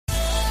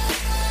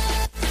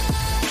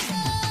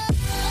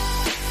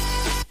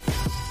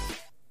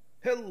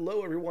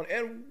Hello, everyone,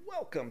 and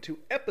welcome to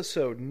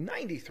episode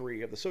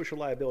 93 of the Social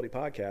Liability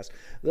Podcast,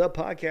 the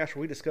podcast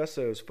where we discuss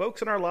those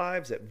folks in our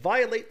lives that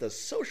violate the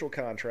social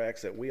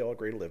contracts that we all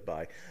agree to live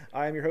by.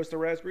 I am your host, The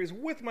Raspberries,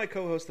 with my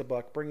co-host, The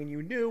Buck, bringing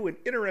you new and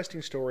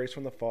interesting stories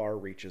from the far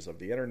reaches of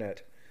the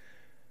internet.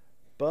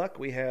 Buck,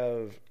 we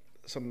have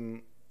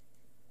some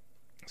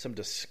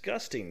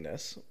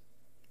disgustingness,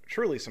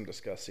 truly some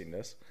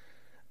disgustingness.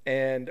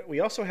 And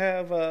we also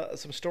have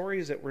some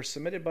stories that were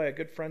submitted by a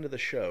good friend of the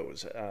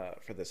show's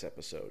for this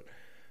episode.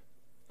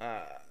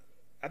 I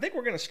think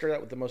we're going to start out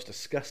with the most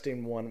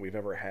disgusting one we've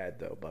ever had,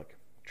 though, Buck.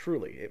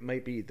 Truly, it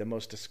might be the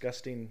most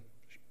disgusting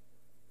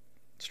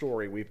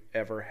story we've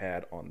ever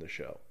had on the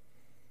show.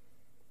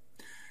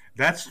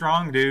 That's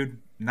strong, dude.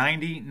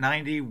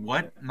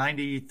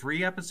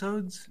 93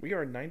 episodes? We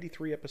are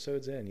 93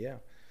 episodes in, yeah.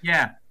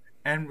 Yeah,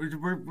 and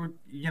we're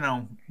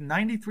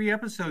 93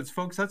 episodes,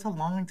 folks, that's a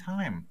long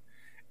time.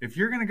 If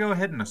you're going to go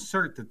ahead and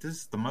assert that this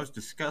is the most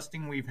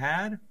disgusting we've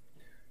had,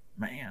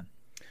 man,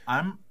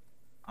 I'm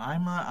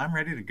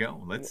ready to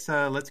go. Let's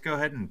go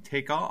ahead and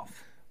take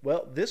off.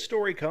 Well, this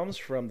story comes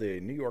from the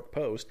New York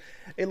Post.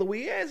 I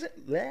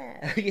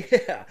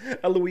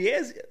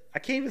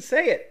can't even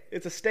say it.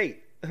 It's a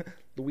state.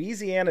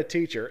 Louisiana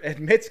teacher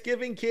admits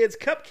giving kids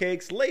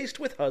cupcakes laced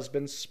with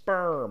husband's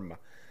sperm.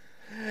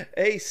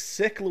 A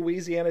sick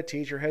Louisiana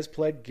teacher has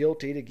pled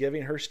guilty to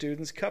giving her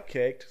students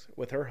cupcakes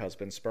with her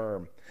husband's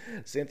sperm.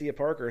 Cynthia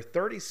Parker,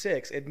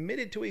 36,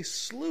 admitted to a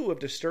slew of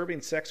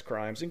disturbing sex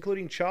crimes,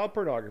 including child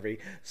pornography,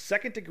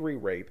 second-degree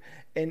rape,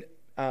 and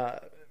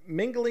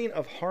mingling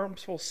of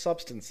harmful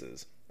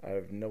substances. I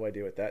have no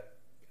idea what that...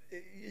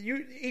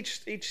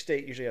 Each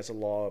state usually has a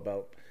law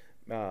about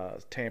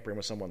tampering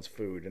with someone's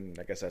food, and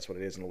I guess that's what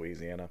it is in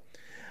Louisiana.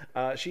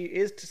 She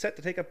is set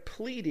to take a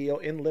plea deal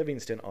in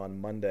Livingston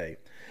on Monday.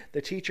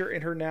 The teacher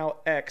and her now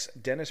ex,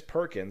 Dennis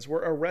Perkins,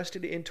 were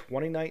arrested in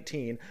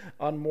 2019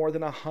 on more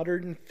than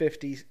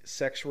 150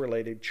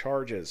 sex-related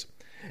charges,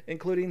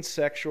 including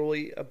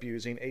sexually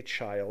abusing a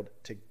child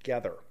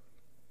together.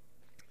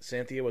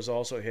 Cynthia was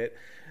also hit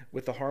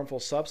with the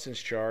harmful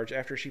substance charge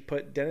after she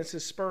put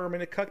Dennis's sperm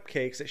into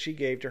cupcakes that she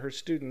gave to her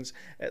students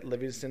at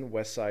Livingston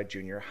Westside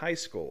Junior High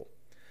School.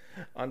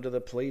 Under the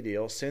plea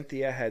deal,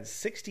 Cynthia had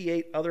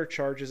 68 other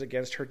charges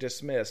against her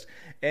dismissed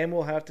and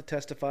will have to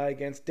testify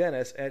against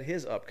Dennis at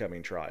his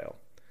upcoming trial.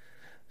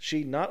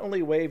 She not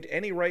only waived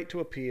any right to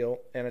appeal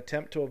and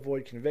attempt to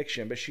avoid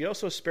conviction, but she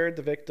also spared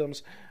the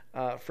victims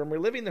from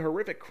reliving the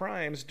horrific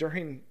crimes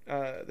during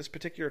this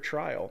particular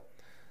trial,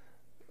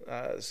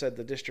 said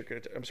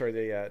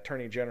the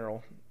Attorney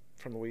General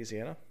from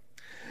Louisiana.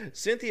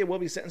 Cynthia will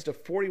be sentenced to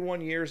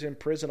 41 years in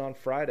prison on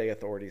Friday,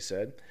 authorities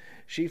said.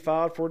 She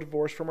filed for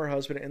divorce from her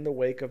husband in the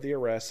wake of the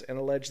arrests and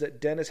alleged that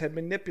Dennis had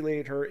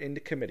manipulated her into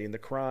committing the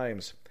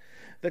crimes.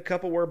 The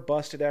couple were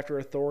busted after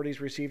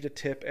authorities received a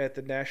tip at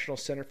the National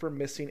Center for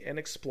Missing and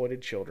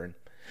Exploited Children.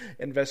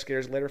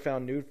 Investigators later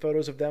found nude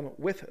photos of them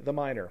with the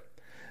minor.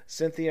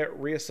 Cynthia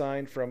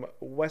reassigned from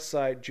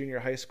Westside Junior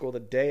High School the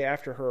day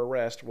after her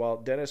arrest, while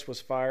Dennis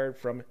was fired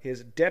from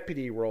his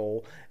deputy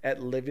role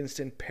at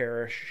Livingston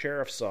Parish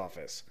Sheriff's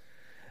Office.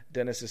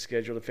 Dennis is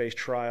scheduled to face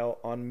trial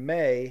in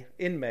May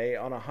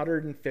on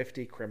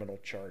 150 criminal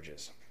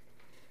charges.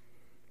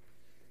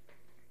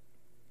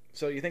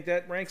 So you think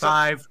that ranks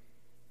 5? Up?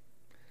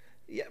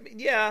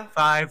 Yeah.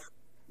 5.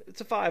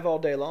 It's a 5 all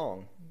day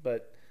long,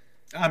 but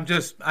I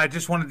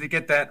just wanted to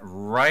get that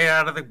right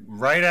out of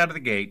the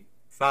gate.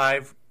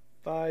 5.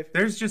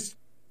 There's just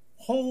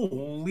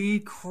holy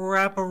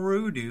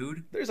crap-a-roo,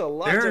 dude. There's a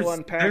lot to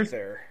unpack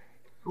there.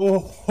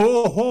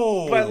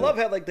 Oh. But I love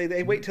how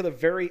they wait till the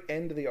very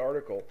end of the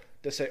article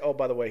to say, oh,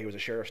 by the way, he was a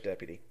sheriff's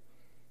deputy.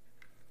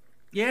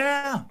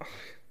 Yeah.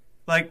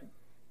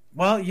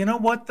 Well, you know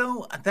what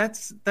though?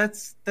 That's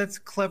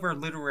clever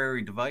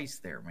literary device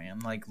there, man.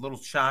 Like little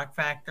shock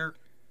factor.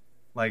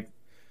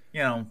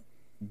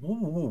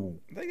 Woo.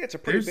 I think that's a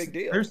pretty big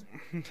deal.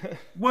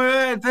 We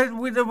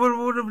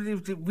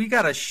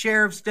got a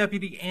sheriff's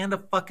deputy and a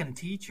fucking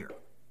teacher.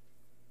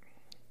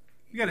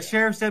 We got a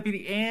sheriff's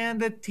deputy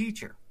and a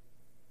teacher.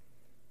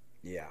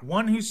 Yeah.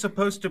 One who's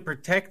supposed to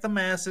protect the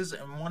masses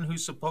and one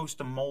who's supposed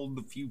to mold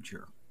the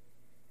future.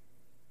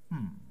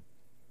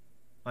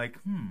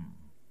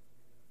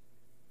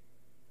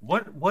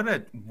 What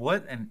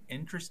an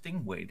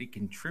interesting way to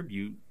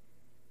contribute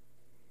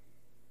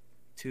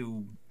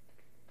to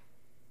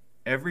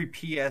every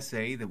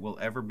PSA that will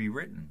ever be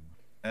written.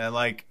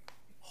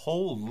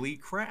 Holy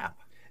crap.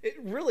 It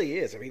really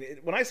is. I mean,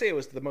 when I say it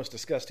was the most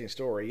disgusting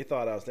story, you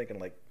thought I was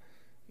thinking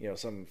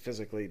some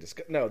physically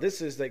No,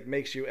 this is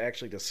makes you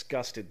actually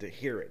disgusted to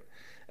hear it.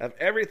 Of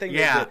everything they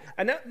did.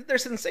 I know they're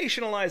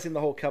sensationalizing the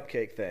whole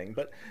cupcake thing,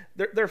 but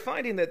they're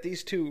finding that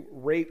these two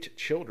raped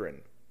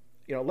children,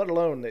 let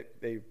alone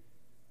that they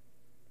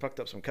fucked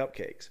up some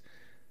cupcakes.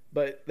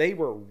 But they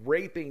were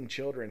raping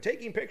children,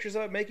 taking pictures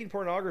of it, making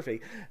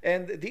pornography.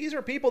 And these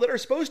are people that are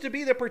supposed to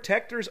be the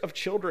protectors of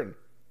children.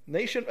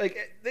 This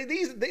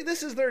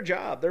is their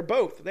job. They're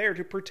both there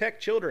to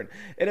protect children.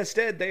 And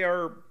instead, they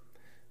are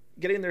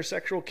getting their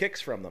sexual kicks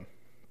from them.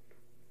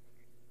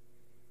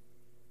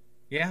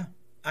 Yeah.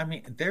 I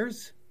mean,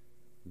 there's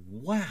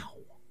wow.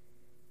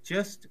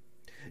 Just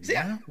See,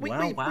 wow,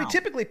 wow, we wow.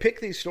 typically pick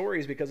these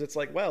stories because it's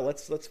like, well,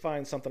 let's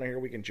find something here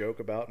we can joke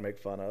about and make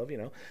fun of, you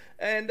know.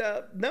 And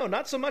no,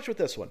 not so much with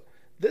this one.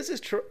 This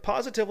is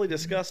positively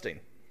disgusting.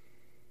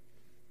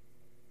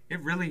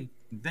 It really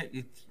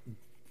it's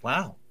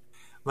wow.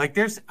 Like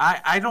there's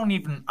I don't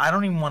even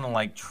want to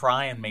like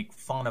try and make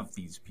fun of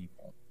these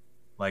people.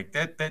 Like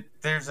that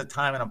there's a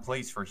time and a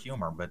place for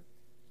humor, but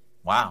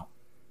wow.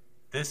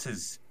 This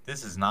is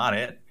not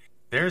it.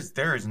 There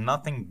is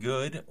nothing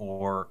good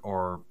or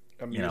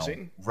you know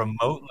Amusing.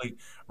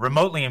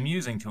 remotely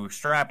amusing to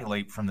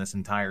extrapolate from this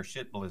entire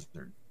shit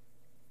blizzard.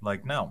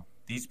 Like no,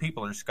 these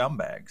people are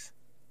scumbags.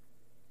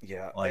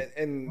 Yeah, Like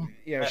and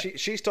you know, eh,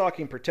 she's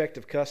talking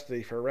protective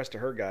custody for the rest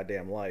of her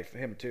goddamn life,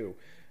 him too,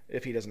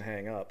 if he doesn't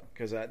hang up,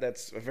 because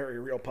that's a very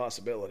real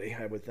possibility,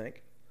 I would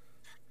think.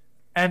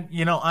 and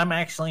you know I'm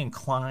actually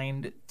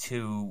inclined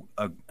to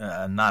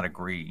not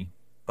agree,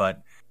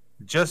 but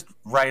just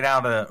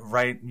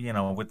right you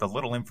know with the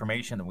little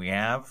information that we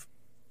have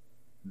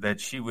that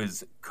she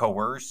was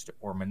coerced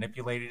or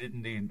manipulated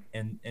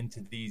into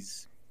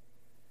these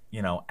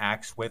you know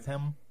acts with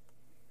him.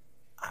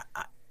 I,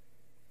 I,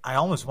 I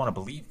almost want to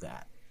believe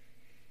that.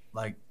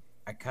 Like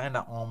I kind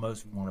of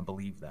almost want to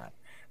believe that.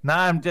 Now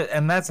I'm just,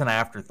 and that's an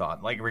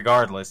afterthought. Like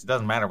regardless, it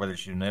doesn't matter whether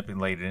she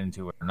manipulated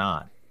into it or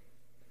not.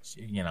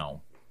 You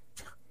know,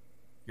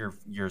 you're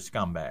a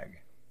scumbag.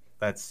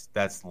 That's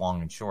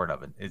long and short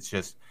of it. It's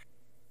just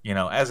you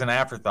know, as an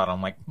afterthought,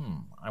 I'm like,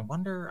 I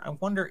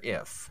wonder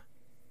if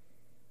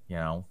you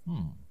know,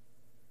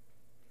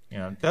 you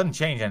know, it doesn't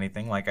change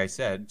anything. Like I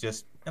said,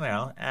 just you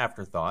know,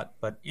 afterthought.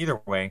 But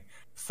either way,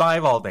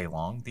 five all day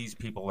long. These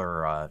people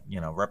are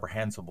you know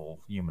reprehensible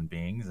human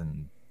beings,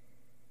 and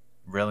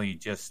really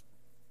just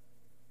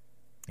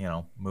you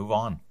know move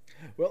on.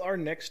 Well, our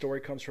next story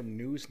comes from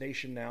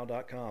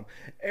NewsNationNow.com.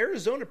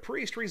 Arizona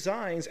priest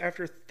resigns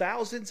after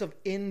thousands of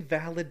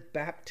invalid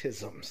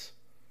baptisms.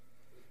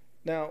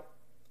 Now,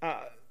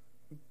 uh,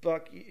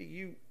 Buck,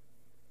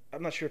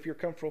 I'm not sure if you're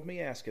comfortable with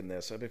me asking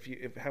this,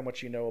 if how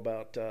much you know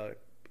about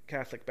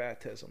Catholic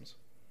baptisms.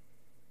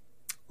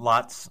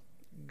 Lots.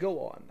 Go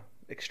on,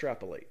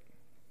 extrapolate.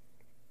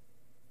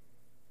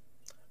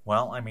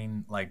 Well, I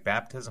mean, like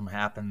baptism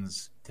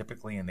happens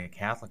typically in the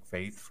Catholic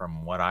faith,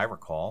 from what I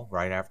recall,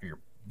 right after your,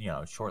 you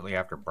know, shortly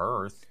after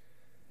birth,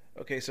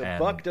 Okay, so and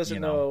Buck you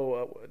doesn't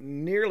know, know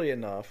nearly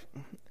enough.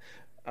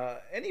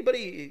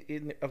 Anybody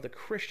of the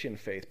Christian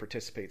faith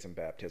participates in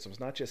baptisms,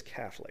 not just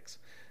Catholics.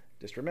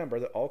 Just remember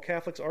that all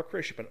Catholics are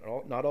Christian,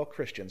 but not all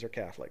Christians are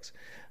Catholics.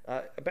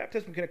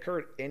 Baptism can occur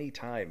at any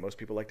time. Most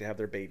people like to have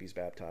their babies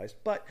baptized,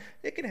 but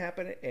it can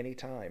happen at any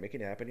time. It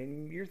can happen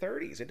in your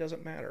 30s. It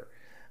doesn't matter.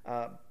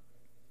 Uh,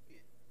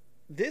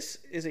 this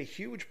is a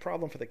huge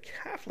problem for the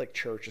Catholic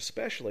Church,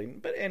 especially,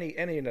 but any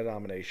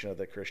denomination of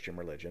the Christian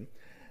religion,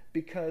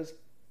 because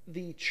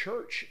the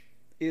church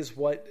is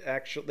what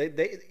actually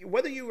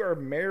whether you are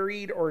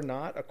married or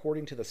not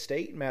according to the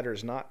state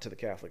matters not to the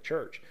Catholic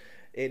Church.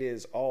 It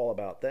is all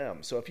about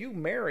them. So if you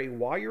marry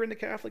while you're in the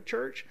Catholic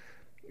Church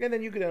and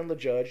then you get on the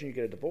judge and you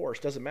get a divorce,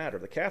 doesn't matter.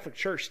 The Catholic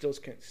Church still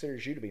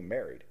considers you to be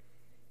married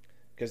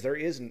because there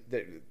isn't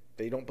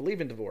they don't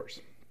believe in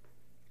divorce.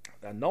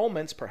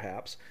 Annulments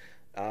perhaps,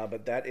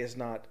 but that is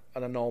not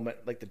an annulment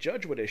like the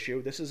judge would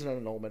issue. This is an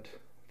annulment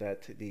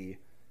that the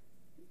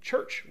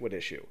church would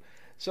issue.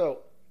 So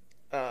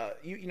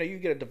you know you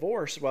get a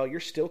divorce while you're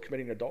still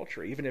committing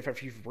adultery, even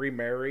if you've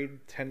remarried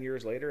 10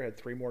 years later, had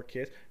three more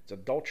kids. It's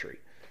adultery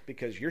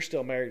because you're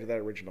still married to that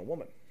original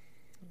woman.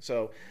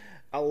 So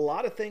a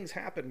lot of things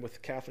happen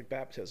with Catholic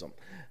baptism.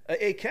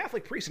 A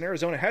Catholic priest in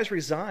Arizona has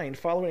resigned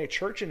following a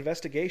church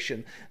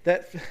investigation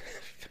that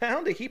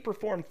found that he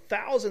performed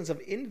thousands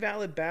of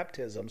invalid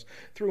baptisms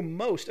through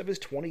most of his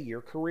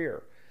 20-year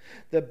career.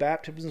 The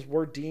baptisms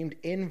were deemed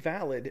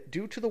invalid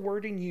due to the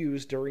wording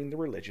used during the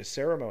religious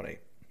ceremony.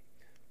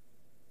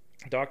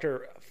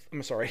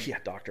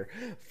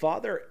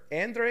 Father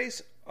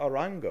Andres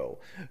Arango,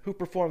 who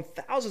performed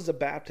thousands of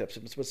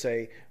baptisms, would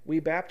say, "We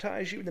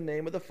baptize you in the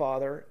name of the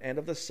Father, and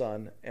of the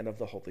Son, and of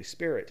the Holy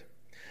Spirit."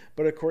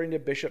 But according to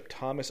Bishop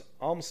Thomas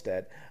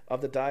Olmsted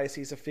of the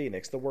Diocese of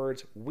Phoenix, the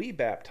words "we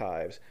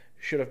baptize"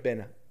 should have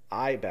been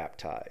 "I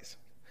baptize."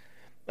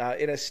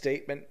 In a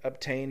statement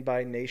obtained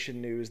by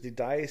Nation News, the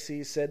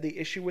diocese said the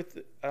issue with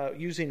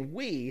using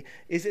 "we"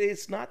 is that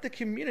it's not the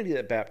community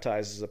that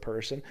baptizes a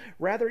person,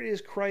 rather it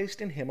is Christ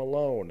and Him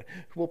alone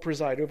who will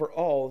preside over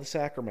all the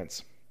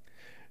sacraments.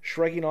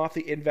 Shrugging off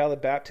the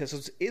invalid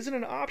baptisms isn't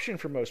an option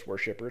for most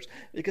worshippers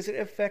because it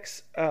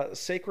affects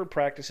sacred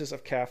practices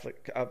of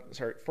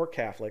for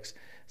Catholics,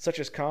 such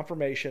as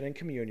confirmation and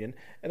communion,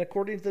 and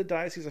according to the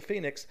Diocese of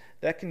Phoenix,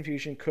 that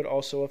confusion could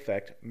also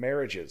affect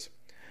marriages.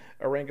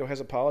 Arango has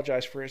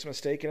apologized for his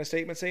mistake in a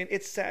statement saying,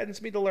 "It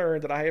saddens me to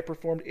learn that I have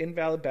performed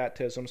invalid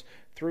baptisms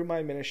through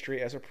my ministry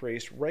as a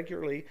priest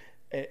regularly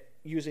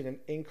using an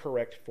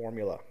incorrect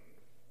formula."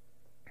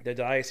 The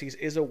diocese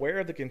is aware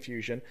of the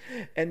confusion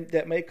and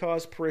that may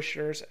cause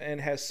parishioners and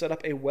has set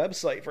up a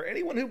website for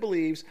anyone who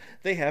believes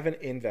they have an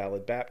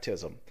invalid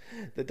baptism.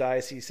 The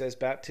diocese says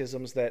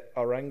baptisms that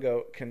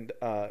Arango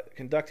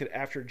conducted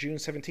after June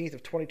 17th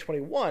of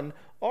 2021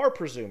 are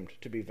presumed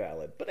to be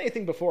valid, but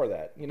anything before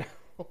that, you know.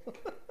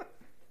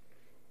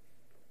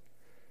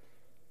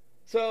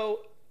 So,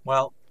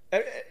 well,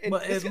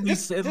 this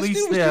dude's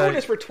doing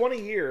this for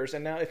 20 years,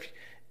 and now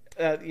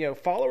if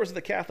followers of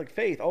the Catholic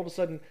faith, all of a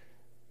sudden,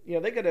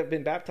 they could have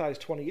been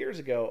baptized 20 years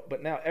ago,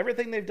 but now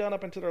everything they've done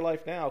up into their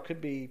life now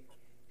could be,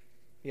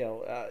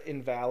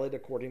 invalid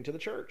according to the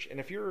church. And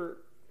if you're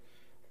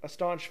a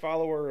staunch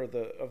follower of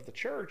the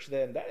church,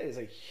 then that is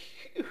a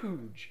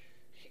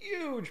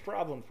huge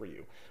problem for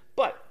you.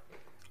 But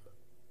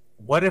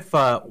what if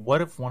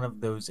one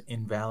of those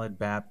invalid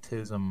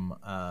baptism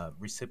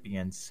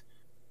recipients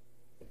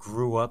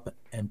grew up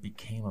and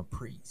became a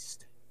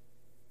priest?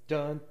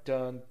 Dun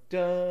dun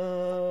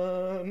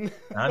dun.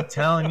 I'm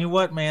telling you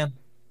what, man.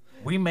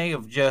 We may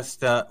have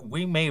just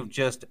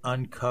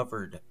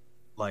uncovered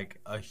like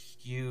a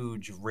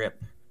huge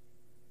rip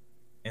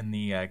in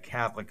the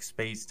Catholic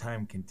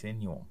space-time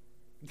continuum.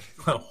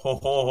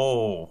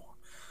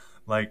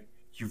 Like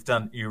you've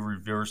done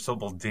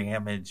irreversible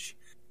damage.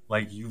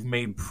 Like you've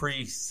made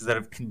priests that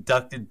have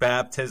conducted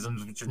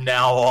baptisms which are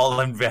now all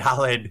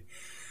invalid.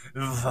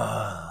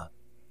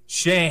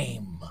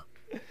 Shame.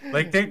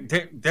 Like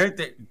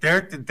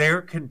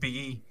there could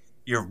be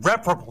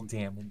irreparable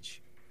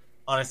damage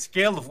on a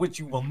scale of which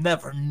you will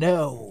never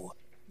know.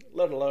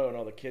 Let alone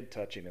all the kid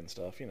touching and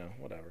stuff,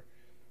 whatever.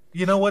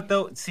 You know what,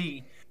 though?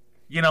 See,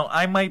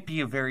 I might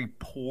be a very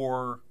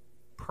poor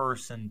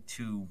person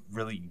to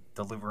really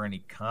deliver any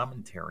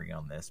commentary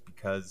on this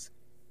because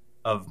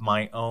of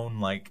my own,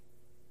 like,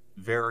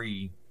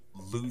 very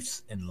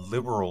loose and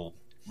liberal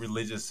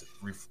religious,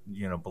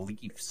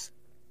 beliefs.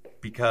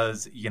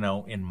 Because,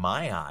 in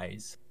my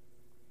eyes,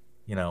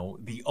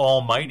 the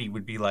Almighty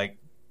would be like,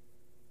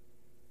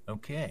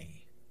 okay,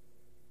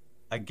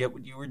 I get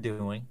what you were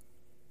doing.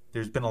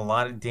 There's been a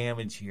lot of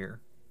damage here.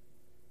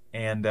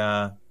 And,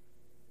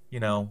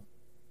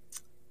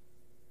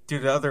 due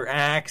to other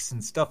acts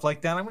and stuff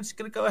like that, I'm just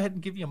going to go ahead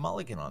and give you a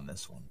mulligan on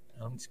this one.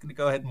 I'm just going to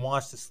go ahead and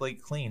wash the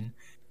slate clean.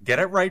 Get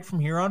it right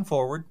from here on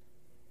forward.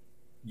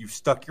 You've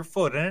stuck your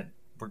foot in it.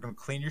 We're going to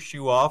clean your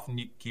shoe off and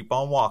you keep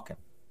on walking.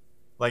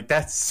 Like,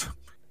 that's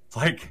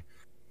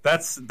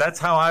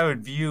how I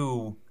would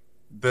view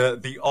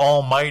the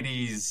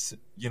Almighty's,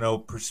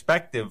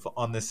 perspective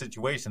on this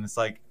situation. It's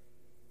like,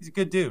 he's a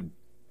good dude.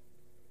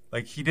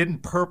 Like, he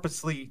didn't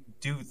purposely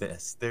do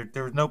this. There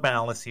was no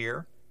malice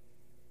here.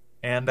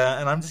 And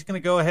I'm just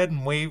going to go ahead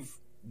and wave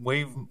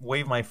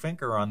my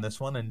finger on this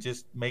one and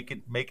just make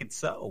it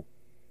so.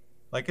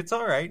 Like, it's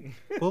all right.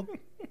 Well,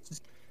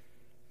 just,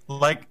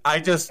 like, I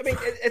mean,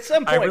 at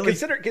some point,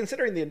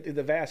 considering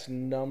the vast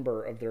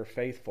number of their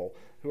faithful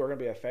who are going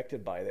to be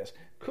affected by this,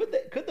 could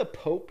the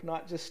Pope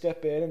not just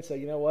step in and say,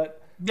 you know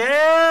what?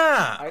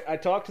 Yeah. I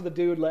talked to the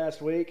dude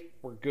last week.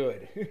 We're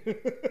good.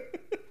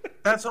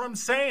 That's what I'm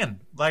saying.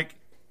 Like,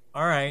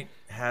 all right,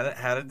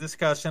 had a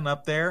discussion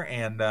up there,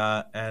 and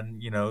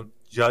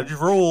judge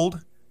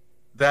ruled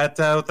that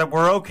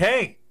we're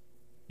okay.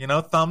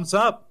 Thumbs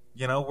up.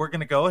 We're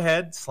gonna go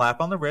ahead, slap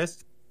on the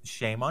wrist.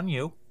 Shame on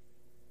you,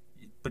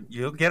 but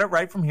you'll get it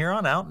right from here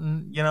on out.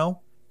 And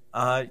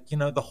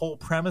the whole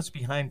premise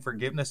behind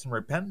forgiveness and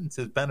repentance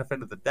is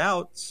benefit of the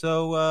doubt.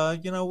 So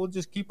we'll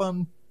just keep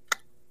on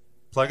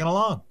plugging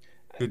along,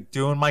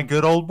 doing my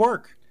good old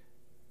work.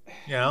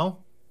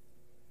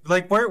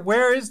 Like,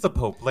 where is the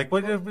Pope? Like,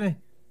 what?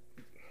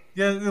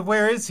 Yeah,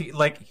 where is he?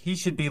 Like, he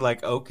should be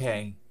like,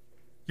 okay,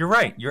 you're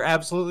right. You're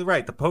absolutely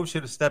right. The Pope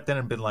should have stepped in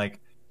and been like,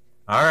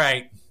 all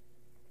right,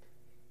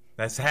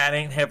 this hat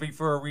ain't heavy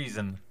for a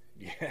reason.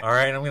 Yeah. All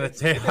right, I'm gonna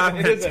take.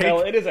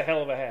 It is a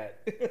hell of a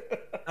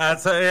hat.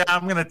 So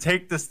I'm gonna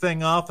take this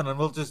thing off, and then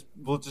we'll just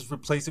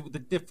replace it with a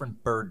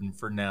different burden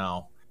for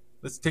now.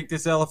 Let's take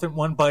this elephant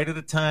one bite at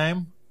a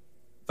time.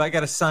 If I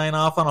got to sign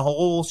off on a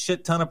whole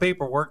shit ton of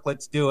paperwork,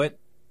 let's do it.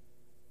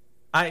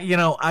 I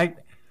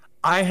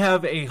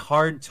have a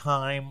hard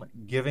time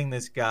giving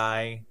this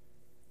guy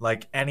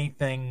like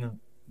anything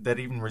that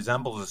even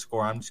resembles a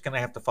score. I'm just going to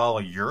have to follow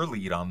your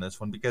lead on this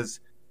one because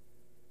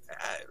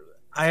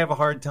I have a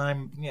hard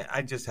time. Yeah,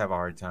 I just have a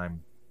hard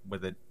time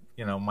with it.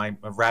 My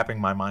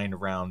wrapping my mind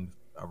around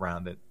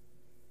it.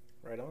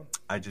 Right on.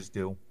 I just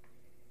do.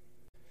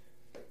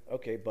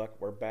 Okay, Buck,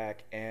 we're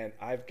back, and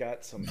I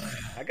got some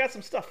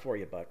stuff for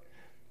you, Buck.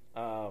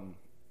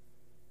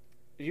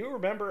 Do you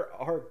remember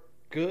our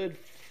good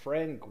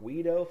friend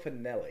Guido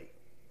Finelli?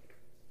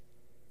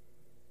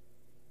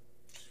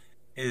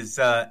 Is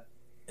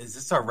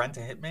this our Rent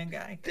a Hitman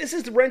guy? This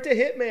is the Rent a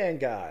Hitman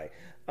guy.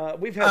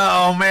 We've had.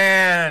 Oh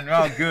man!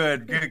 Oh,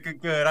 good.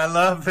 I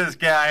love this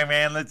guy,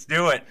 man. Let's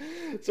do it.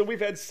 So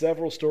we've had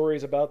several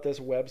stories about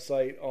this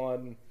website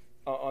on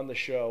the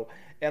show,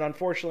 And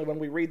unfortunately, when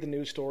we read the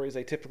news stories,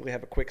 they typically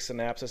have a quick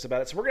synopsis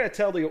about it. So we're going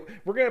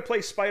to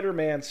play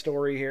Spider-Man's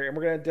story here, and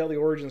we're going to tell the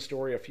origin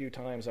story a few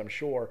times, I'm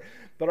sure.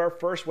 But our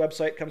first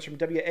website comes from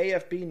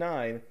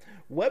WAFB9.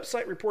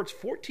 Website reports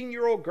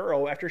 14-year-old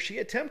girl after she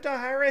attempted to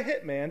hire a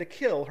hitman to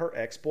kill her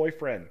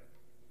ex-boyfriend.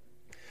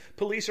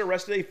 Police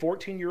arrested a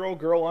 14-year-old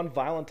girl on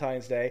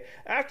Valentine's Day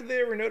after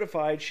they were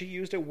notified she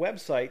used a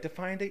website to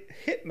find a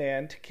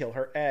hitman to kill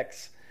her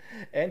ex.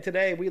 And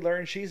today we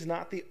learn she's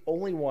not the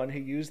only one who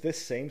used this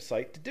same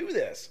site to do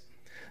this.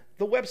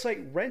 The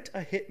website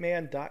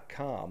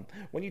rentahitman.com.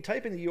 When you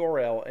type in the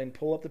URL and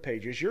pull up the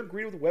pages, you're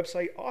greeted with a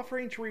website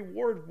offering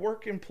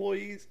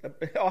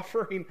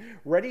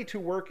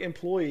ready-to-work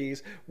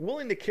employees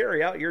willing to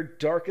carry out your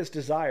darkest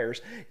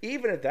desires,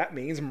 even if that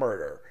means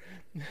murder.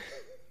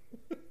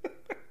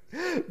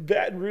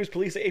 Baton Rouge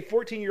police say a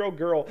 14-year-old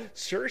girl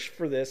searched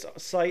for this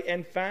site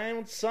and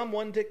found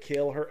someone to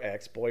kill her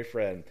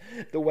ex-boyfriend.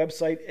 The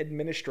website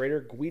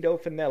administrator, Guido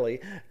Finelli,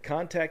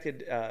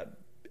 contacted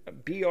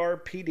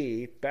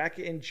BRPD back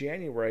in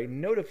January,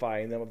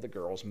 notifying them of the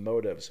girl's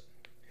motives.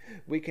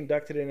 We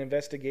conducted an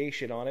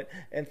investigation on it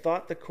and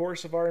thought the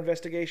course of our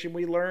investigation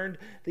we learned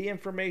the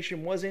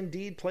information was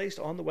indeed placed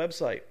on the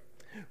website.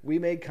 We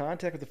made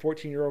contact with the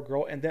 14-year-old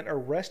girl and then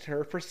arrested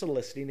her for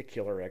soliciting to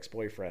kill her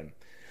ex-boyfriend.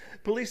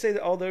 Police say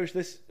that although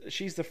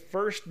she's the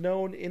first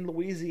known in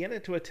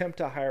Louisiana to attempt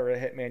to hire a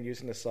hitman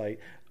using the site,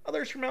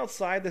 others from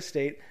outside the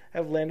state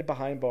have landed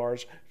behind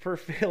bars for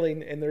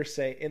failing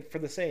for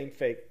the same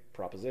fake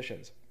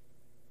propositions.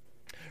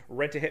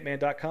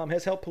 Rentahitman.com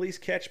has helped police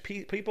catch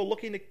people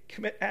looking to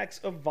commit acts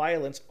of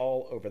violence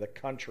all over the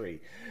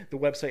country. The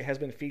website has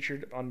been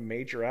featured on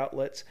major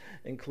outlets,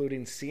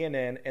 including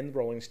CNN and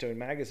Rolling Stone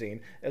magazine,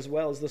 as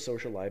well as the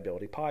Social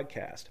Liability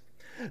podcast.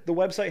 The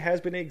website has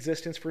been in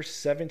existence for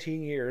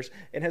 17 years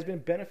and has been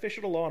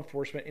beneficial to law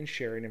enforcement in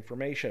sharing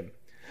information.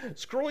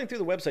 Scrolling through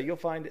the website, you'll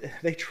find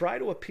they try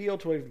to appeal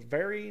to a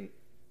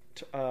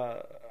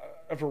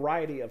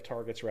variety of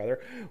targets,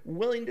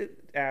 willing to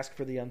ask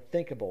for the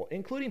unthinkable,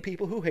 including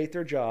people who hate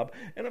their job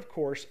and, of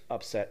course,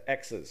 upset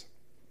exes.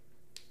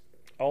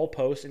 All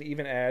posts and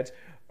even ads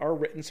are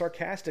written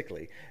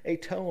sarcastically, a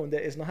tone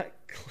that is not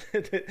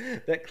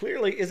that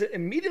clearly isn't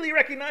immediately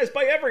recognized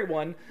by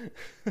everyone.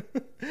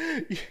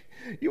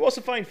 You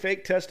also find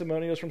fake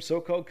testimonials from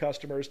so-called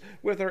customers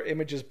with their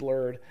images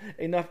blurred,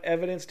 enough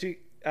evidence to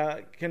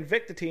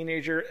convict a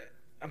teenager.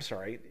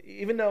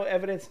 Even though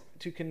evidence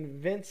to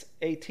convince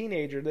a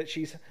teenager that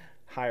she's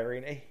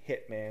hiring a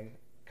hitman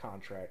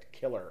contract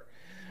killer.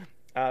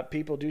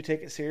 People do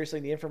take it seriously.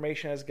 The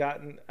information has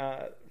gotten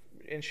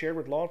and shared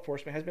with law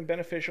enforcement has been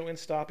beneficial in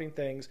stopping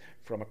things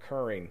from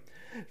occurring.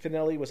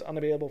 Finelli was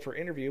unavailable for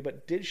interview,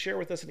 but did share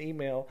with us an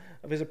email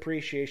of his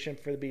appreciation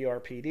for the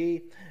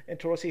BRPD and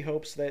told us he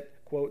hopes that,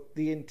 quote,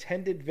 the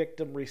intended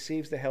victim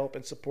receives the help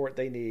and support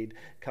they need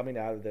coming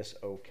out of this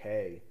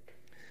okay.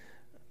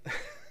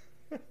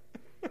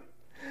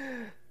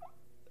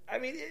 I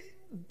mean,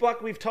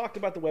 Buck, we've talked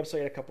about the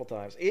website a couple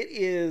times. It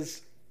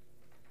is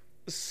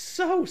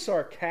so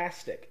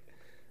sarcastic.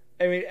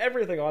 I mean,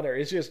 everything on there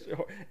is just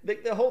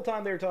the whole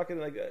time they were talking.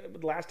 Like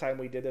last time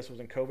we did this was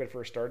when COVID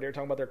first started. They were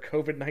talking about their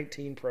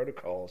COVID-19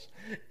 protocols.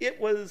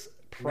 It was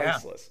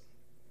priceless.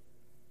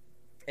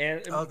 Yeah.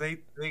 And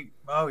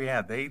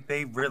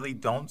they really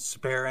don't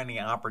spare any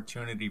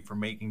opportunity for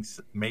making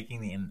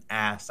an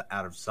ass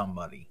out of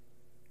somebody.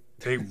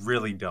 They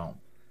really don't.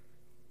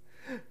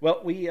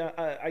 Well,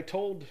 I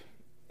told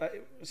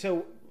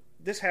so.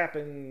 This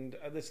happened,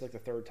 this is like the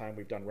third time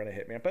we've done Rent a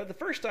Hitman, but the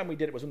first time we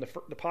did it was when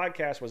the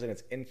podcast was in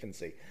its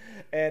infancy.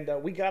 And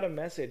we got a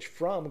message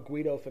from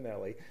Guido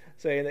Finelli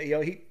saying that,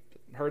 he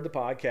heard the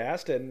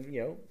podcast and,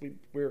 we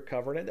were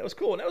covering it. That was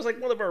cool. And that was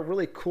like one of our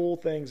really cool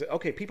things.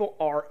 Okay, people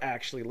are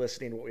actually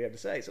listening to what we have to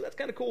say. So that's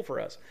kind of cool for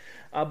us.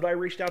 But I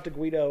reached out to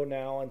Guido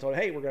now and told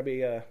him, hey, we're going to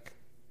be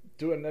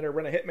doing another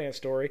Rent a Hitman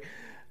story.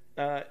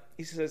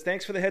 He says,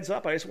 thanks for the heads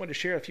up. I just wanted to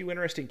share a few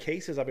interesting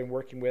cases I've been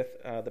working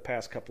with the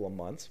past couple of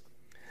months.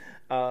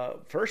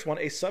 First one,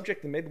 a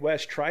subject in the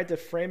Midwest tried to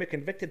frame a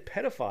convicted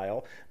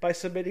pedophile by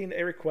submitting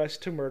a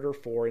request to murder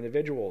 4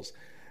 individuals.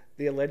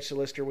 The alleged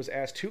solicitor was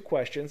asked 2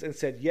 questions and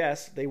said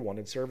yes, they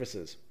wanted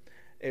services.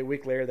 A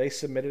week later, they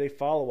submitted a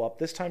follow-up,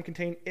 this time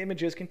containing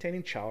images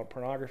containing child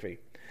pornography.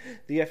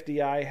 The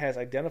FBI has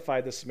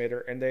identified the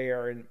submitter, and they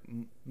are in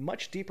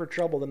much deeper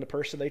trouble than the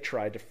person they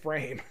tried to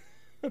frame.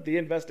 The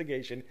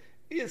investigation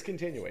is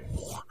continuing.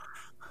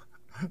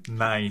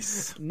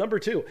 Nice. Number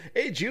 2,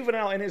 a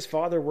juvenile and his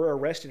father were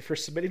arrested for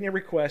submitting a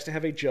request to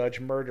have a judge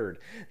murdered.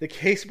 The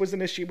case was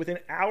initiated within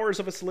hours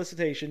of a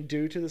solicitation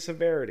due to the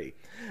severity.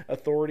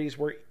 Authorities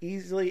were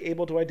easily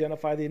able to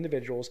identify the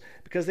individuals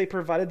because they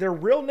provided their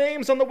real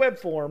names on the web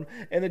form,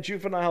 and the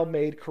juvenile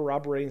made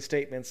corroborating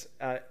statements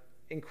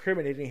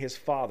incriminating his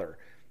father.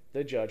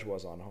 The judge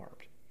was unharmed.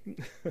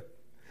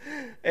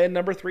 And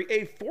number 3,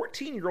 a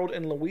 14-year-old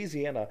in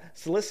Louisiana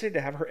solicited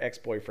to have her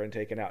ex-boyfriend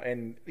taken out.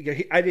 And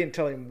I didn't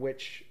tell him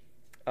which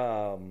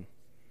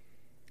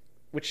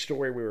which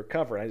story we were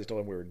covering. I just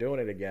told him we were doing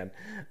it again.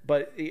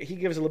 But he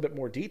gives a little bit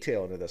more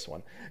detail into this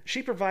one.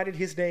 She provided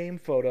his name,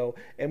 photo,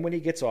 and when he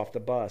gets off the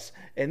bus.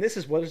 And this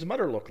is what his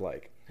mother looked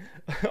like.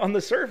 On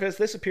the surface,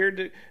 this appeared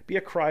to be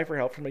a cry for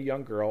help from a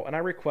young girl, and I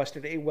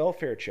requested a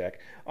welfare check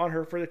on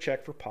her for the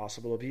check for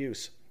possible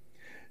abuse.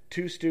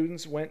 Two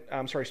schools went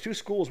on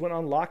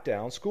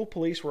lockdown, school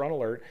police were on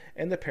alert,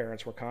 and the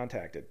parents were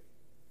contacted.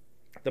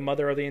 The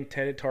mother of the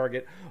intended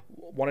target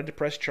wanted to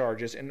press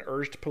charges and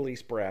urged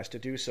police brass to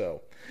do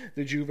so.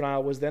 The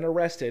juvenile was then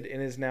arrested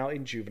and is now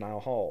in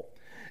juvenile hall.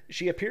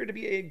 She appeared to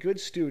be a good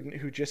student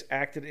who just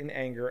acted in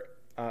anger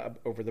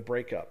over the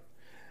breakup.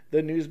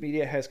 The news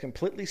media has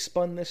completely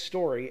spun this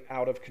story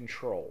out of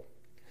control.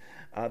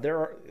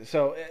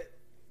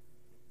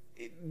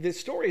 This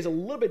story is a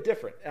little bit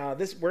different.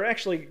 This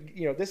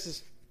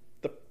is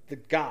the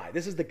guy.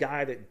 This is the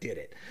guy that did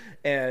it,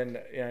 and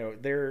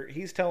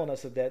he's telling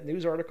us that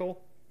news article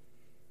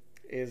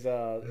is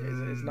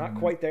not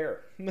quite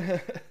there.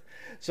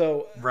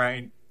 So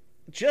right,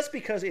 just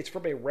because it's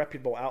from a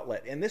reputable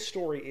outlet, and this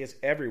story is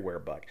everywhere,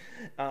 Buck.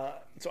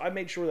 So I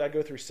made sure that I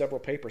go through several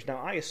papers. Now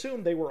I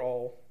assume they were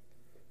all.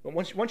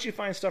 Once you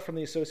find stuff from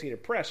the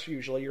Associated Press,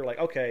 usually you're like,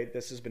 okay,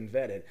 this has been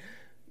vetted,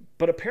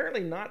 but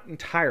apparently not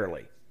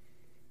entirely.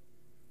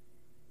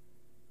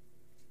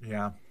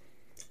 Yeah.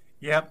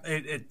 Yep,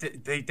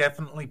 they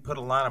definitely put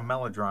a lot of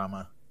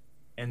melodrama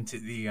into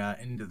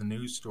the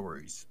news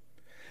stories,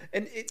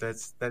 and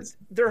that's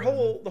the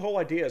whole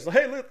idea is,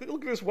 hey, look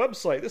at this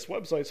website. This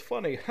website's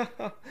funny.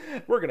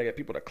 We're gonna get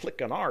people to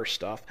click on our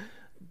stuff,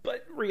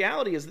 but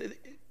reality is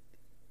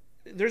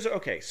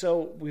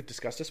So we've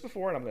discussed this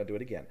before, and I'm gonna do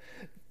it again.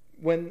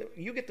 When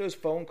you get those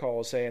phone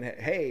calls saying,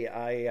 hey,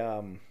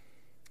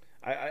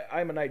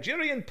 I'm a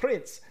Nigerian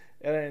prince.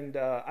 And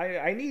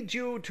I need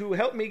you to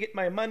help me get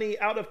my money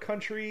out of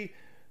country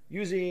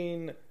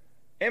using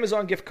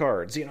Amazon gift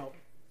cards,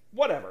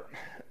 whatever.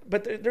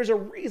 But there's a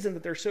reason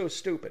that they're so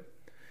stupid.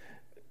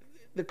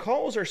 The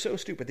calls are so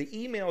stupid. The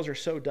emails are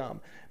so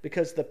dumb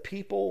because the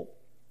people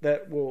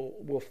that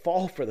will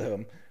fall for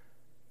them,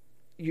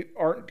 you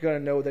aren't going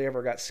to know they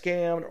ever got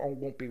scammed or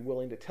won't be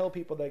willing to tell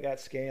people they got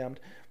scammed.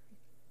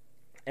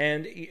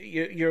 And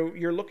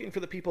you're looking for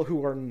the people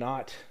who are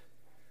not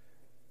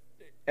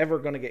ever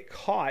going to get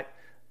caught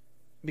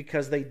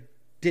because they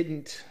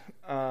didn't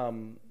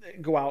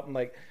go out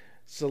and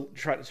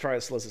try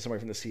to solicit somebody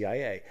from the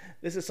CIA.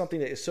 This is something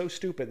that is so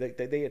stupid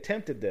that they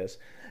attempted this,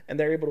 and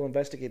they're able to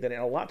investigate that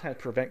and a lot of times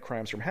prevent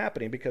crimes from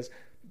happening because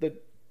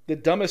the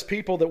dumbest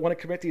people that want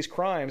to commit these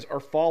crimes are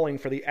falling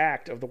for the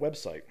act of the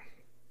website.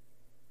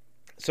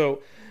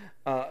 So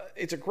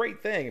it's a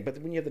great thing, but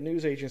when you have the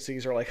news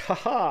agencies are like,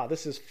 haha,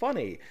 this is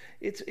funny.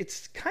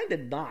 It's kind of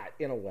not,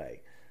 in a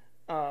way.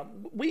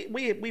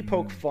 We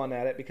poke fun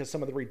at it because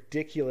some of the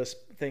ridiculous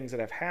things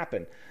that have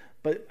happened,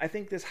 but I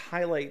think this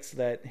highlights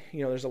that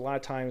there's a lot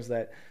of times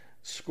that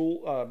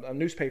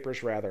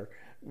newspapers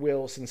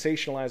will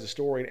sensationalize a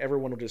story and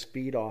everyone will just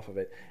feed off of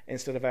it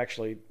instead of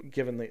actually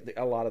giving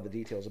a lot of the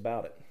details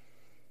about it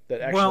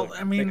that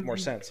actually make more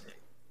sense.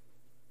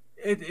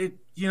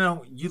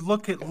 You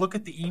look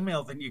at the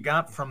email that you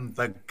got from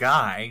the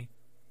guy.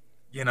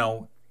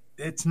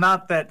 It's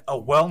not that a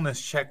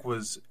wellness check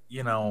was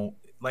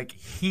like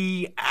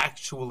he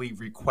actually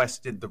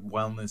requested the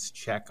wellness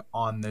check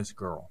on this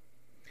girl.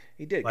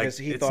 He did because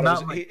he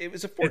thought it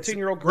was a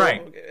 14-year-old girl.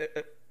 Right.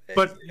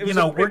 But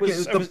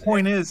the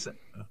point is,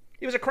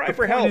 it was a cry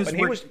for help,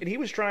 and he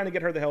was trying to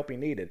get her the help he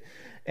needed.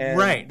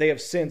 And they have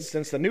since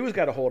the news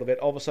got a hold of it,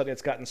 all of a sudden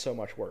it's gotten so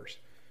much worse.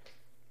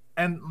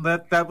 And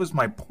that was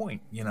my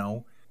point.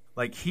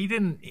 Like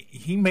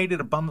he made it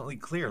abundantly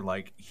clear.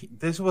 Like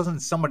this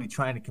wasn't somebody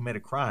trying to commit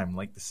a crime,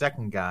 like the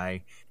second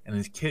guy and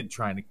his kid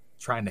trying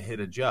to hit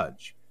a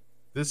judge.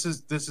 This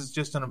is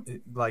just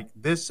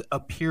this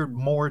appeared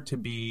more to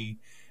be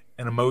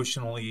an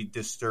emotionally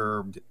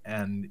disturbed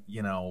and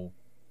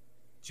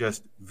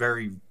just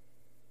very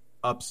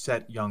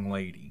upset young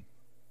lady.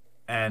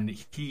 And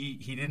he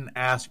didn't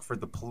ask for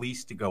the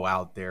police to go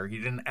out there. He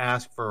didn't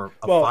ask for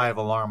a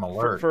 5-alarm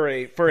alert.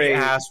 He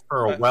asked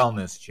for a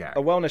wellness check.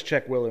 A wellness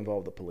check will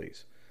involve the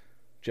police.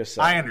 Just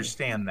so. I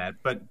understand that,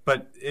 but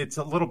it's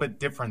a little bit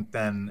different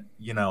than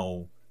we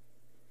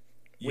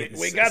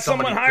got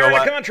someone hiring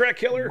a contract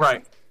killer.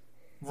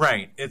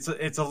 Right. It's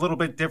a little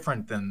bit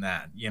different than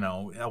that.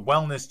 A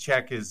wellness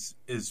check is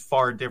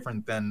far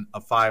different than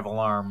a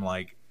 5-alarm,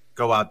 like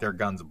go out there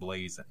guns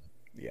blazing.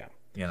 Yeah.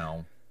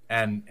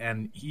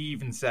 And he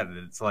even said it.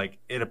 It's like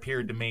it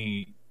appeared to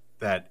me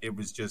that it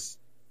was just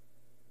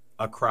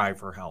a cry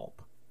for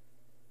help.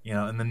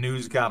 And the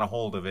news got a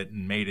hold of it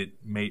and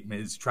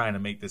is trying to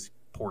make this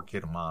poor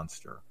kid a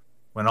monster.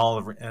 When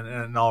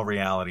in all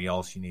reality,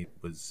 all she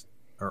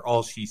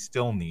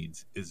still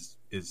needs is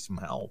some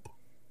help.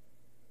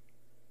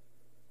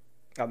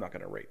 I'm not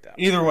going to rate that.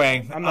 Either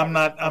way, I'm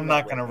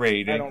not going to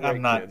rate it.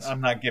 I'm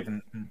not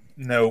giving.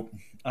 Nope.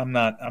 I'm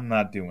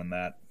not doing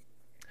that.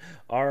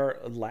 Our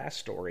last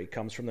story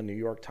comes from the New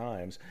York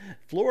Times.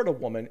 Florida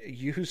woman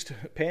used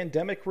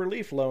pandemic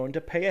relief loan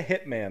to pay a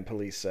hitman,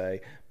 police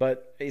say.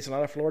 But he's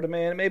not a Florida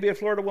man. It may be a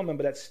Florida woman,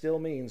 but that still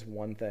means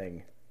one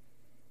thing.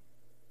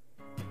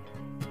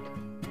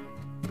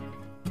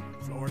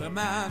 Florida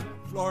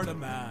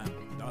man,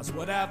 does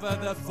whatever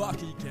the fuck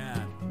he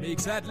can.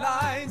 Makes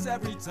headlines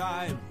every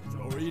time.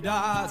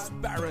 Florida's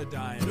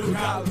paradigm. Look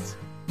out!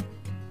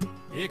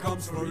 Here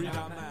comes Florida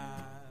man.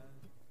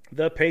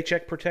 The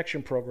Paycheck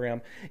Protection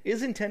Program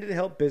is intended to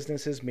help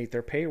businesses meet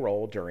their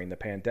payroll during the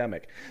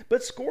pandemic.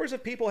 But scores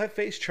of people have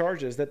faced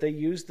charges that they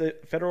used the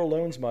federal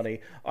loans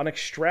money on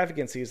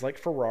extravagancies like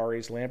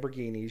Ferraris,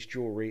 Lamborghinis,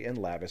 jewelry, and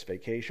lavish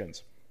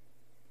vacations.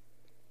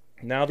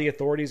 Now the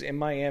authorities in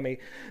Miami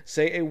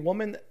say a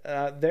woman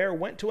there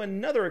went to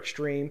another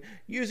extreme,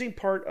 using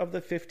part of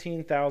the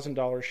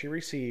 $15,000 she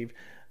received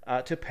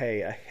to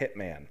pay a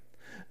hitman.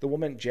 The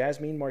woman,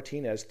 Jasmine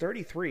Martinez,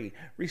 33,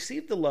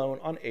 received the loan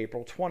on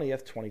April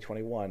 20th,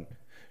 2021.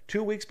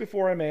 2 weeks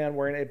before a man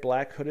wearing a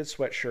black hooded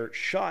sweatshirt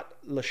shot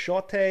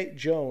LaShawnte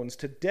Jones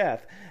to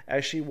death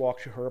as she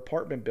walked to her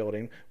apartment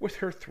building with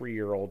her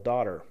 3-year-old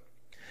daughter.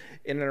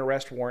 In an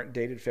arrest warrant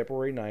dated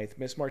February 9th,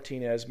 Ms.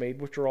 Martinez made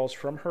withdrawals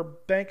from her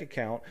bank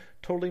account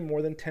totaling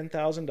more than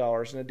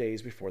 $10,000 in the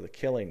days before the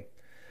killing.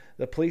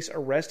 The police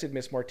arrested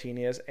Ms.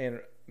 Martinez and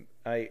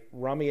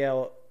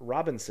Ramiel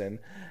Robinson,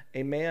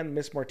 a man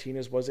Ms.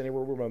 Martinez was in a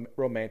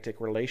romantic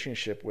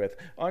relationship with,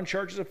 on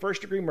charges of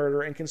first-degree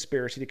murder and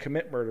conspiracy to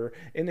commit murder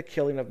in the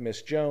killing of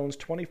Ms. Jones,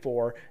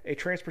 24, a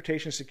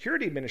Transportation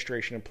Security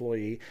Administration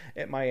employee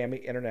at Miami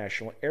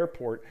International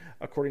Airport,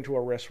 according to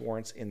arrest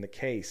warrants in the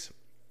case.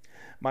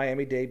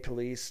 Miami-Dade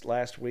police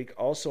last week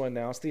also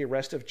announced the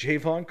arrest of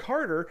Javon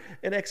Carter,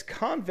 an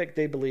ex-convict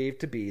they believe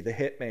to be the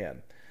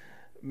hitman.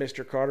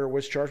 Mr. Carter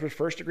was charged with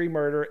first-degree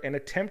murder and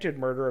attempted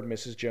murder of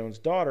Mrs. Jones'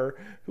 daughter,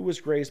 who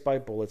was grazed by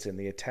bullets in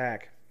the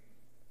attack.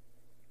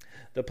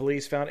 The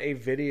police found a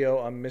video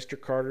on Mr.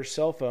 Carter's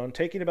cell phone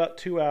taken about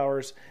 2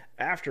 hours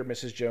after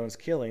Mrs. Jones'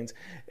 killings,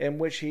 in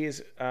which he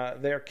is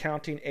there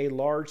counting a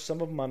large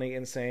sum of money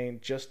and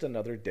saying, "Just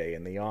another day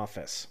in the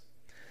office."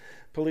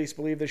 Police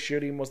believe the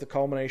shooting was the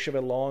culmination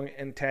of a long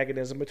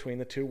antagonism between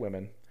the two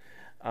women.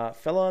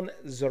 Felon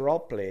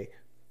Zerople,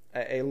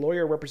 a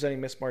lawyer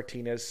representing Ms.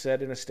 Martinez,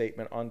 said in a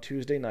statement on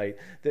Tuesday night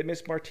that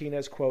Ms.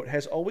 Martinez, quote,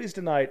 has always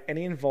denied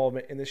any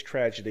involvement in this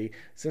tragedy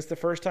since the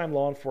first time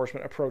law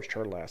enforcement approached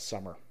her last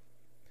summer.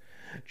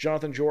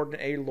 Jonathan Jordan,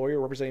 a lawyer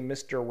representing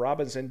Mr.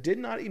 Robinson, did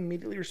not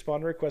immediately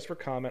respond to requests for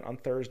comment on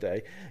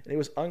Thursday, and it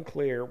was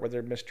unclear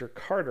whether Mr.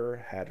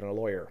 Carter had a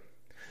lawyer.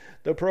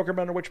 The program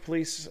under which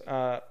police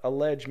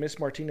allege Ms.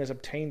 Martinez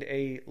obtained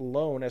a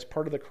loan as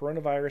part of the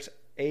Coronavirus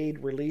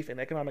Aid, Relief, and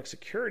Economic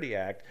Security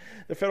Act,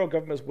 the federal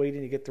government is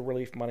waiting to get the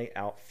relief money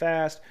out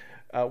fast,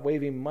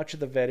 waiving much of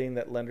the vetting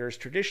that lenders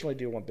traditionally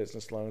do on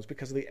business loans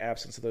because of the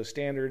absence of those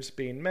standards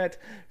being met.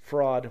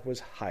 Fraud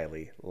was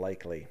highly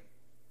likely.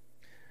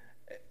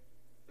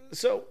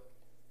 So,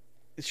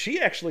 she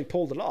actually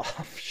pulled it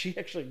off. She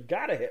actually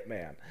got a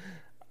hitman.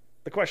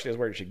 The question is,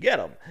 where did she get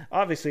them?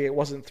 Obviously, it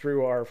wasn't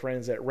through our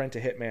friends at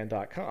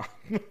rentahitman.com.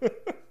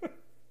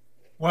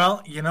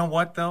 Well, you know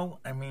what, though?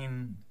 I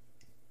mean,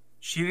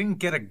 she didn't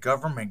get a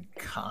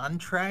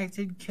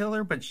government-contracted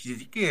killer, but she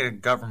did get a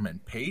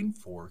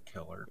government-paid-for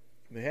killer.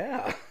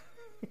 Yeah.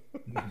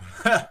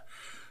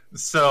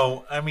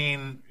 So, I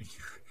mean,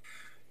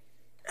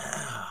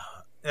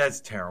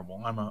 that's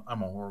terrible. I'm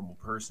a horrible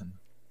person.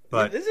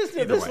 But this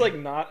is like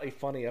not a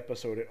funny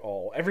episode at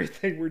all.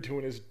 Everything we're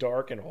doing is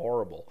dark and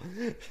horrible.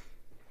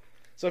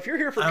 So if you're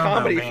here for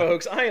comedy,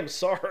 folks, I am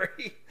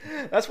sorry.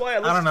 That's why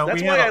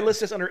I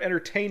list this under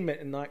entertainment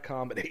and not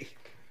comedy.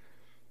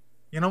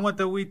 You know what,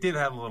 though? We did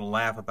have a little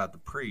laugh about the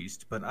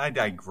priest, but I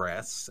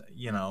digress.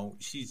 You know,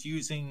 she's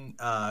using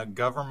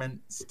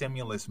government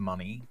stimulus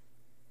money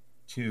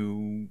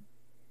to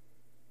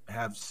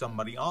have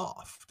somebody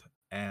offed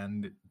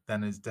and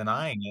then is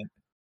denying it.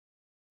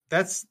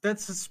 That's a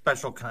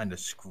special kind of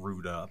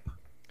screwed up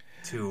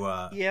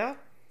to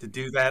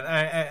do that.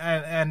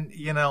 And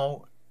you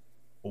know,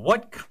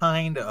 what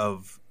kind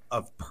of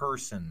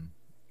person,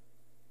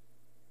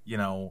 you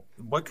know,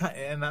 what kind,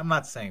 and I'm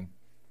not saying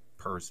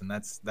person,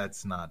 that's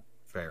not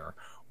fair.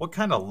 What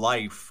kind of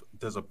life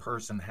does a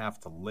person have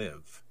to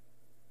live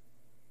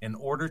in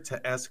order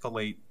to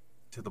escalate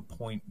to the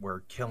point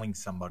where killing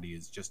somebody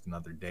is just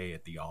another day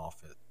at the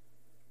office?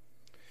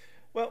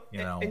 Well, you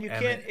know, and you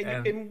can't,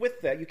 and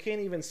with that, you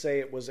can't even say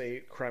it was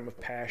a crime of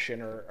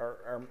passion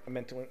or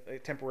a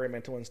temporary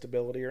mental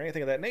instability or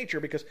anything of that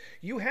nature, because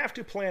you have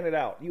to plan it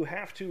out. You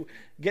have to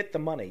get the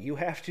money. You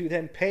have to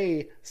then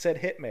pay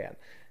said hitman.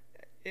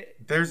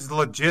 There's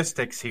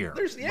logistics here.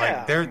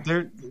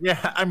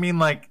 I mean,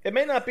 like, it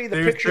may not be the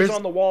pictures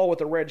on the wall with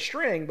the red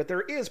string, but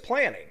there is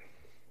planning.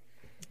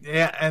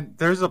 Yeah, and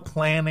there's a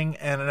planning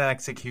and an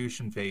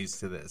execution phase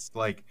to this.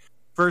 Like,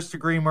 first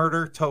degree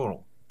murder,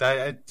 total.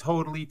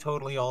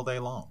 Totally all day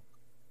long.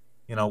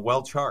 You know,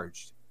 well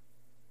charged.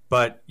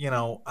 But, you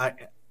know, I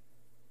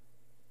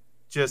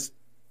just,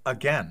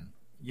 again,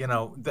 You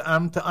know,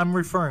 I'm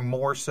referring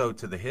more so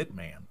to the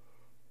Hitman.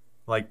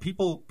 Like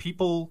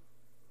people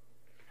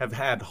have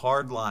had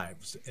hard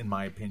lives, in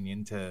my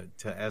opinion, to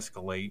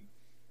escalate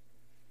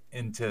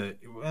into.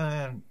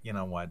 You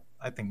know what?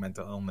 I think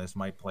mental illness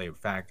might play a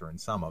factor in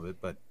some of it,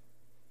 but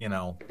you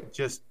know,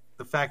 just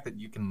the fact that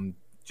you can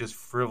just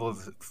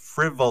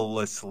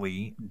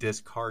frivolously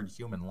discard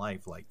human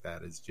life like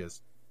that is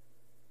just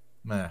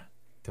meh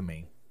to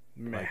me.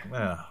 Meh.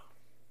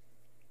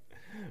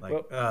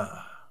 What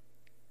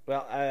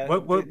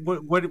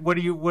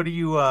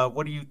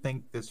do you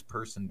think this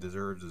person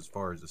deserves as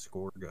far as the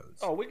score goes?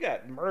 Oh, we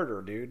got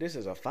murder, dude. This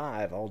is a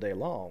 5 all day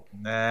long.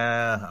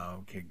 Nah,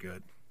 okay,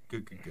 good.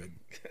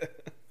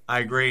 I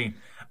agree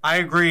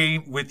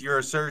with your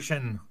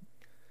assertion.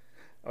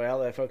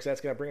 Well, folks,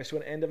 that's going to bring us to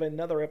an end of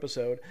another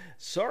episode.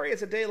 Sorry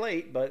it's a day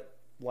late, but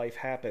life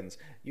happens.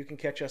 You can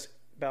catch us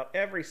about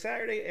every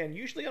Saturday and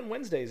usually on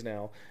Wednesdays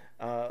now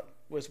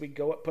as we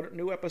put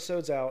new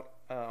episodes out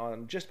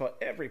on just about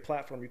every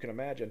platform you can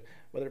imagine,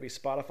 whether it be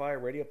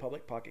Spotify, Radio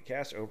Public, Pocket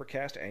Cast,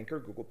 Overcast, Anchor,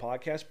 Google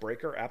Podcast,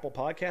 Breaker, Apple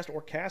Podcast,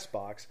 or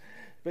CastBox.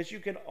 But you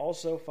can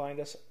also find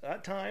us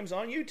at times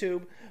on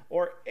YouTube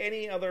or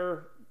any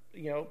other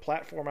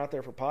platform out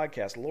there for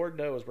podcasts. Lord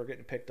knows we're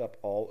getting picked up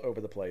all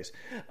over the place.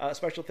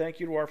 Special thank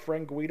you to our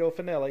friend Guido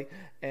Finelli.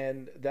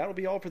 And that'll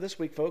be all for this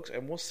week, folks,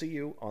 and we'll see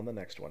you on the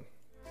next one.